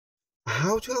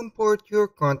How to import your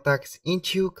contacts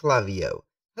into Klaviyo.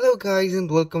 Hello guys and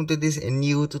welcome to this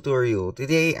new tutorial.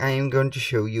 Today I am going to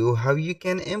show you how you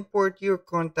can import your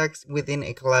contacts within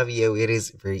a Klaviyo. It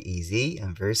is very easy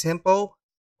and very simple.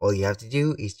 All you have to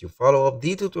do is to follow up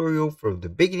the tutorial from the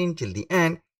beginning till the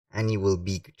end and you will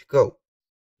be good to go.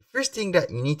 The first thing that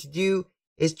you need to do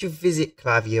is to visit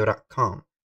klaviyo.com.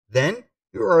 Then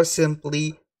you are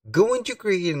simply going to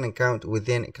create an account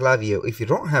within Klaviyo if you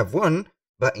don't have one.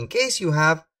 But in case you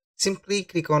have, simply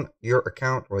click on your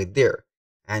account right there.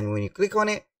 And when you click on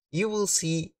it, you will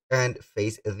see and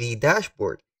face the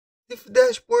dashboard. The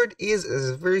dashboard is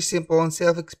very simple and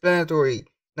self-explanatory.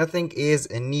 Nothing is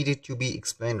needed to be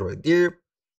explained right there.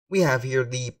 We have here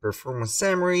the performance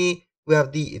summary. We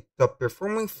have the top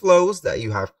performing flows that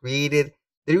you have created,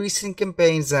 the recent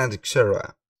campaigns, and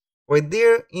etc. Right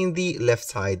there in the left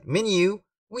side menu,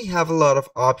 we have a lot of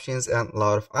options and a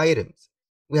lot of items.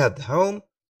 We have the home,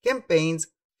 campaigns,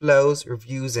 flows,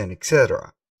 reviews, and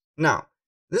etc. Now,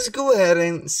 let's go ahead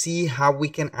and see how we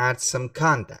can add some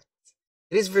contacts.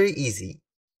 It is very easy.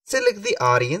 Select the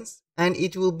audience and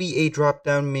it will be a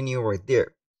drop-down menu right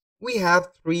there. We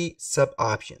have three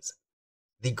sub-options: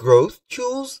 the growth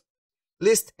tools,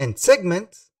 list and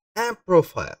segments, and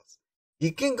profiles.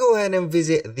 You can go ahead and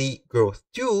visit the growth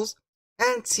tools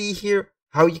and see here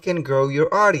how you can grow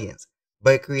your audience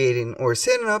by creating or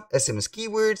setting up SMS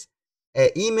keywords,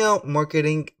 email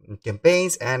marketing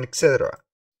campaigns, and etc.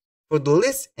 For the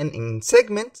list and in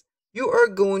segments, you are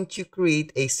going to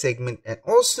create a segment and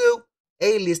also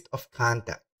a list of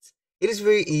contacts. It is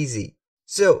very easy.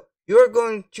 So you are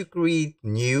going to create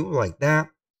new like that.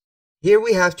 Here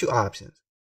we have two options.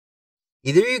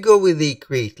 Either you go with the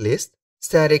create list,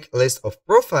 static list of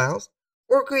profiles,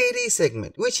 or create a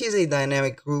segment, which is a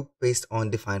dynamic group based on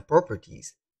defined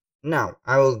properties. Now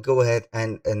I will go ahead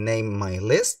and name my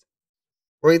list.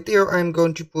 Right there, I'm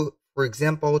going to put, for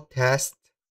example, test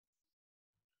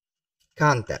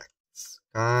contacts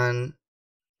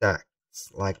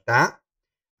like that.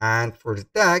 And for the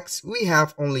tags, we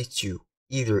have only two,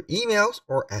 either emails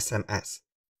or SMS.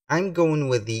 I'm going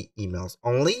with the emails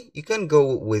only. You can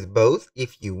go with both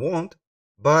if you want,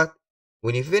 but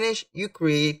when you finish, you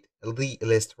create the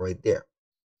list right there.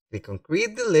 Click on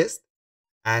create the list,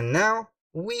 and now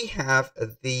we have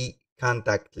the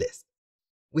contact list.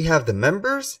 We have the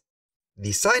members,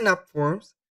 the sign up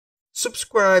forms,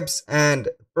 subscribes, and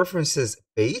preferences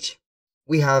page.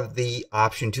 We have the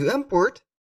option to import,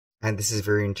 and this is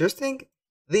very interesting,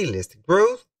 the list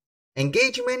growth,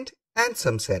 engagement, and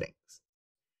some settings.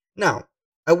 Now,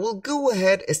 I will go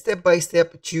ahead step by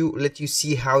step to let you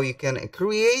see how you can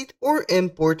create or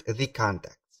import the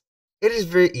contacts. It is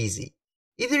very easy.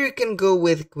 Either you can go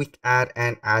with quick add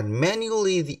and add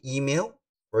manually the email.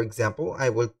 For example, I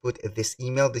will put this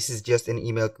email. This is just an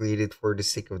email created for the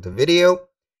sake of the video.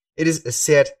 It is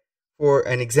set for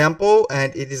an example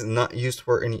and it is not used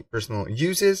for any personal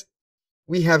uses.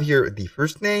 We have here the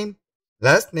first name,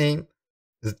 last name,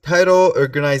 the title,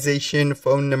 organization,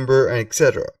 phone number, and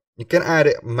etc. You can add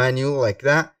it manual like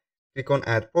that. Click on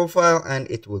add profile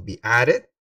and it will be added.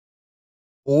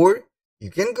 Or you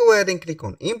can go ahead and click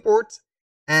on imports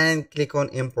and click on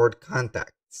import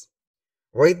contacts.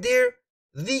 Right there,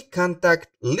 the contact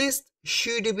list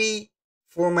should be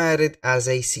formatted as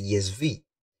a CSV.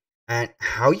 And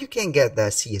how you can get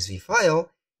that CSV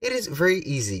file, it is very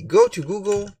easy. Go to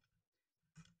Google.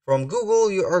 From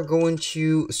Google, you are going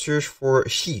to search for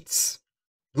Sheets,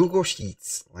 Google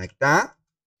Sheets, like that,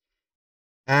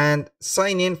 and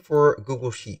sign in for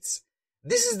Google Sheets.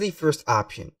 This is the first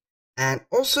option. And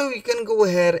also you can go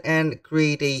ahead and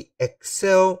create a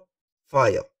Excel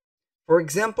file. For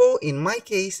example, in my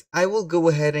case, I will go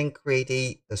ahead and create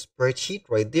a spreadsheet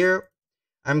right there.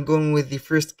 I'm going with the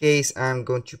first case. I'm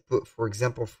going to put, for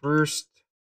example, first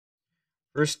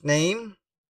name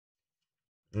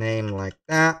like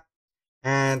that.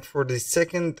 And for the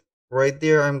second right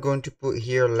there, I'm going to put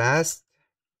here last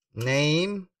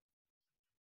name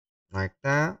like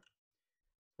that.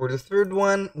 For the third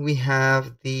one, we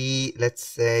have the, let's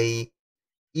say,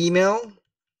 email.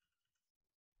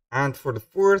 And for the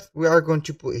fourth, we are going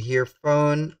to put here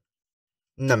phone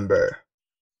number.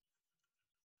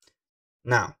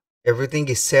 Now, everything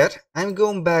is set. I'm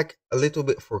going back a little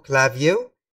bit for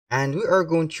Klaviyo, and we are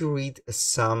going to read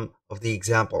some of the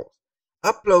examples.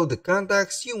 Upload the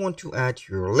contacts you want to add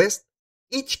to your list.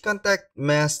 Each contact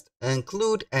must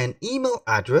include an email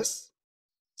address.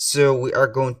 So we are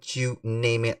going to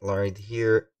name it right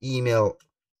here, email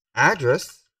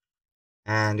address.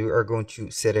 And we are going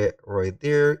to set it right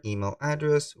there, email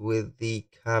address with the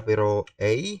capital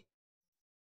A,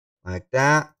 like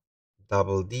that,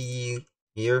 double D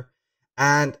here.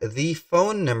 And the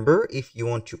phone number, if you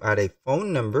want to add a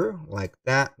phone number like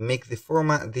that, make the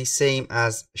format the same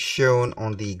as shown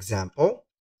on the example.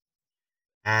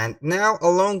 And now,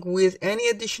 along with any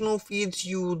additional fields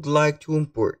you would like to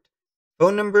import,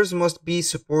 phone numbers must be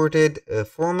supported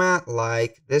format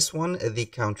like this one, the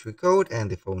country code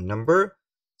and the phone number.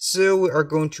 So we are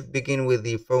going to begin with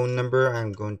the phone number.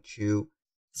 I'm going to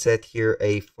set here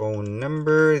a phone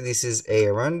number. This is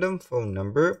a random phone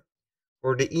number.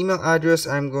 For the email address,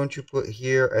 I'm going to put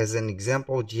here as an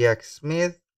example Jack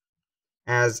Smith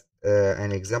as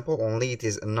an example only. It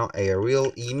is not a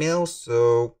real email,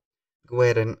 so go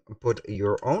ahead and put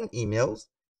your own emails.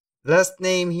 Last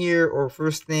name here or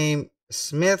first name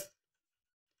Smith,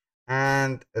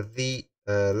 and the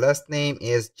last name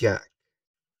is Jack.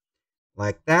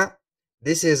 Like that.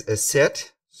 This is a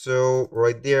set, so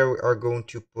right there we are going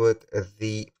to put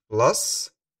the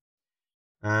plus.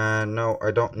 No, I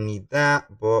don't need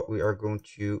that, but we are going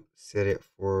to set it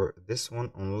for this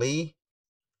one only.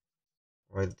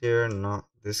 Right there, not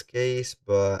this case,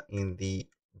 but in the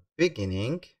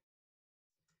beginning.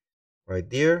 Right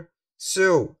there.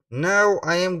 So now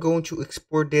I am going to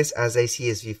export this as a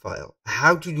CSV file.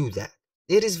 How to do that?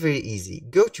 It is very easy.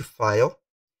 Go to File,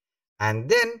 and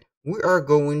then we are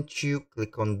going to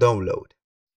click on Download.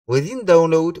 Within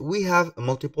Download, we have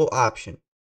multiple options.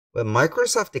 With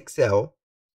Microsoft Excel,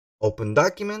 Open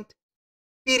Document,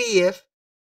 PDF,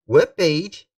 Web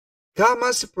Page,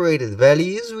 comma separated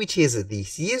values, which is the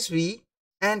CSV,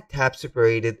 and tab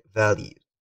separated values.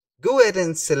 Go ahead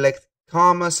and select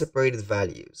comma separated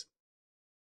values.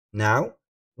 Now,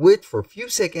 wait for a few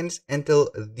seconds until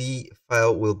the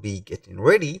file will be getting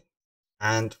ready,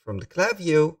 and from the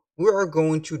Klaviyo, we are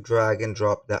going to drag and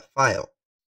drop that file.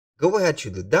 Go ahead to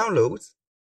the downloads,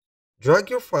 drag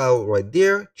your file right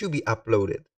there to be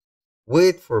uploaded.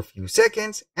 Wait for a few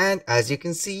seconds, and as you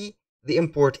can see, the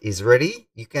import is ready.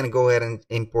 You can go ahead and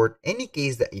import any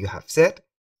case that you have set.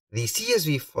 The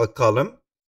CSV column,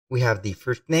 we have the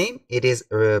first name. It is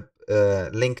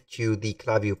linked to the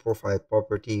Klaviyo profile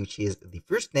property, which is the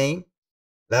first name.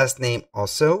 Last name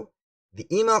also, the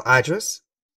email address,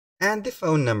 and the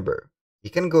phone number. You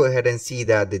can go ahead and see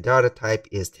that the data type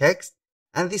is text,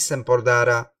 and the sample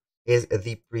data is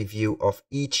the preview of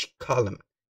each column.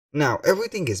 Now,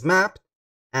 everything is mapped,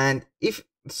 and if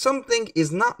something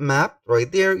is not mapped right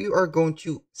there, you are going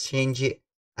to change it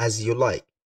as you like.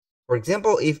 For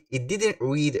example, if it didn't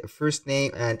read first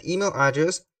name and email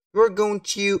address, you are going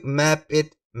to map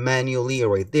it manually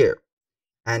right there.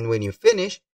 And when you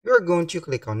finish, you are going to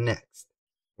click on Next.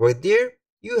 Right there,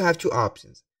 you have two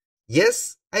options.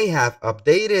 Yes, I have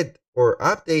updated or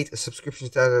update subscription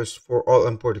status for all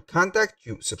imported contact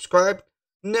to subscribe.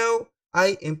 No,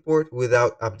 I import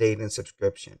without updating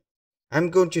subscription. I'm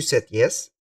going to set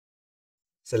yes,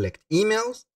 select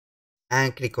emails,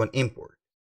 and click on import.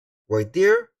 Right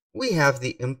there, we have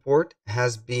the import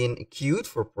has been queued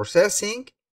for processing.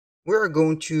 We are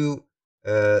going to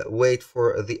wait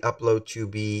for the upload to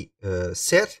be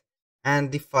set,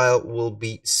 and the file will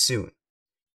be soon.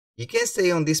 You can stay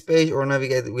on this page or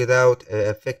navigate without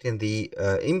affecting the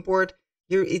import.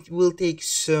 Here it will take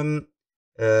some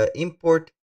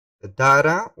import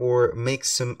data or make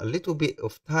a little bit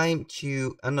of time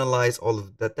to analyze all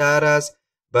of the data,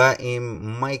 but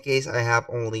in my case I have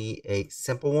only a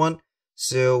simple one,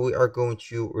 so we are going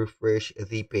to refresh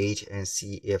the page and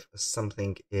see if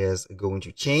something is going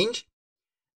to change.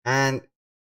 And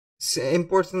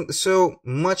so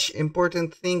much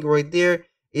important thing right there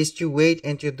is to wait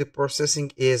until the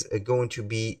processing is going to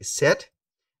be set.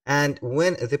 And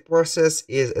when the process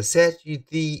is set,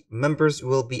 the members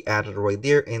will be added right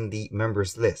there in the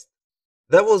members list.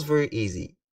 That was very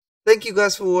easy. Thank you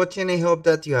guys for watching. I hope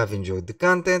that you have enjoyed the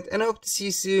content, and I hope to see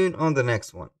you soon on the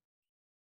next one.